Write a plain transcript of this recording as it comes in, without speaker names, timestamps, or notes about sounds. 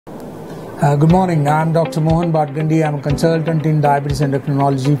Good morning. I'm Dr. Mohan Badgandi. I'm a consultant in diabetes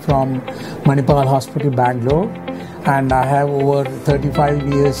endocrinology from Manipal Hospital, Bangalore. And I have over 35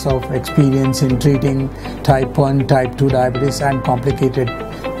 years of experience in treating type 1, type 2 diabetes and complicated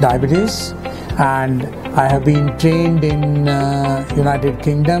diabetes. And I have been trained in United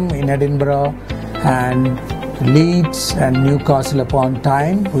Kingdom, in Edinburgh and Leeds and Newcastle upon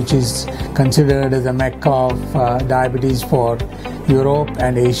Tyne, which is considered as the mecca of diabetes for Europe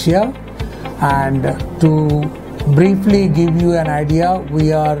and Asia. And to briefly give you an idea,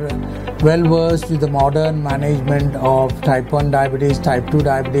 we are well versed with the modern management of type 1 diabetes, type 2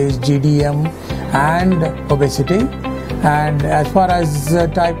 diabetes, GDM and obesity. And as far as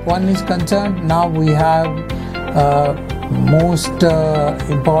type 1 is concerned, now we have most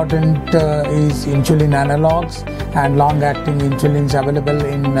important is insulin analogs and long-acting insulins available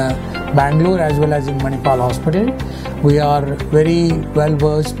in Bangalore as well as in Manipal Hospital. We are very well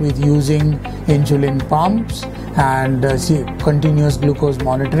versed with using insulin pumps and continuous glucose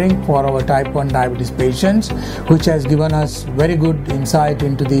monitoring for our type 1 diabetes patients, which has given us very good insight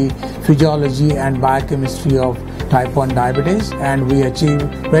into the physiology and biochemistry of type 1 diabetes, and we achieve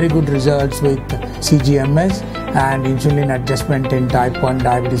very good results with CGMs and insulin adjustment in type 1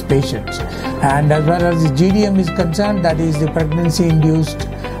 diabetes patients. And as far as the GDM is concerned, that is the pregnancy-induced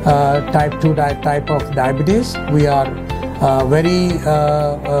type 2 type of diabetes, we are very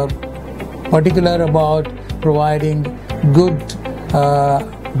particular about providing good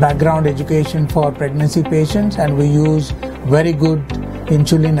background education for pregnancy patients, and we use very good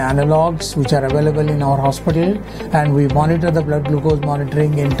insulin analogs which are available in our hospital, and we monitor the blood glucose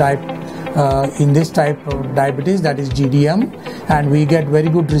monitoring in this type of diabetes, that is GDM, and we get very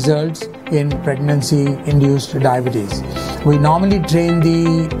good results in pregnancy-induced diabetes. We normally train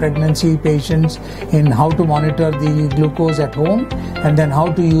the pregnancy patients in how to monitor the glucose at home and then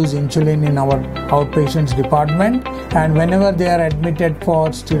how to use insulin in our outpatients department. And whenever they are admitted for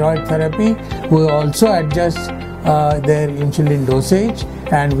steroid therapy, we also adjust their insulin dosage,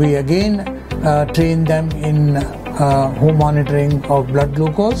 and we again train them in home monitoring of blood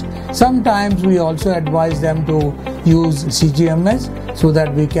glucose. Sometimes we also advise them to use CGMs so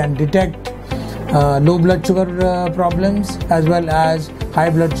that we can detect low blood sugar problems as well as high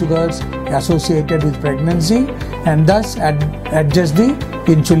blood sugars associated with pregnancy, and thus adjust the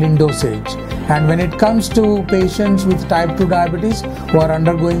insulin dosage. And when it comes to patients with type 2 diabetes who are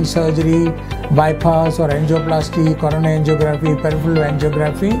undergoing surgery, bypass or angioplasty, coronary angiography, peripheral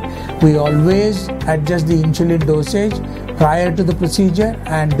angiography, we always adjust the insulin dosage prior to the procedure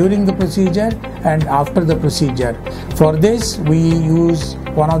and during the procedure and after the procedure. For this, we use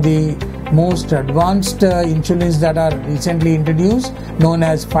one of the most advanced insulins that are recently introduced, known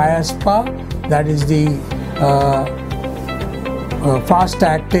as FIASPA, that is the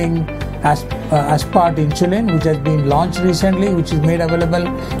fast-acting aspart insulin, which has been launched recently, which is made available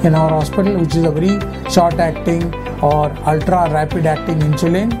in our hospital, which is a very short-acting or ultra-rapid acting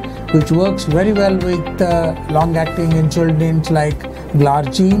insulin, which works very well with long-acting insulins like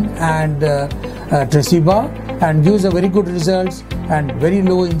Glargine and Tresiba, and gives a very good results and very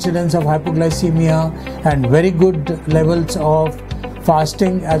low incidence of hypoglycemia and very good levels of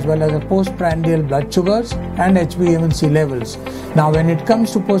fasting as well as postprandial blood sugars and HbA1c levels. Now, when it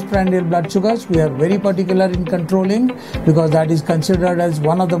comes to postprandial blood sugars, we are very particular in controlling, because that is considered as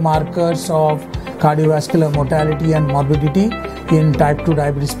one of the markers of cardiovascular mortality and morbidity in type 2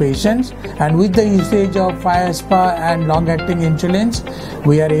 diabetes patients. And with the usage of FIASPA and long-acting insulins,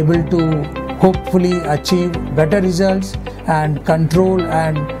 we are able to hopefully achieve better results and control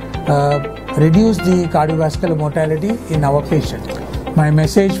and reduce the cardiovascular mortality in our patients. My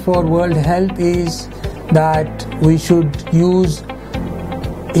message for World Health is that we should use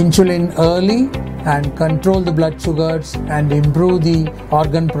insulin early and control the blood sugars and improve the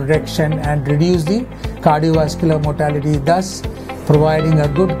organ protection and reduce the cardiovascular mortality, thus providing a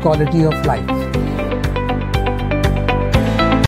good quality of life.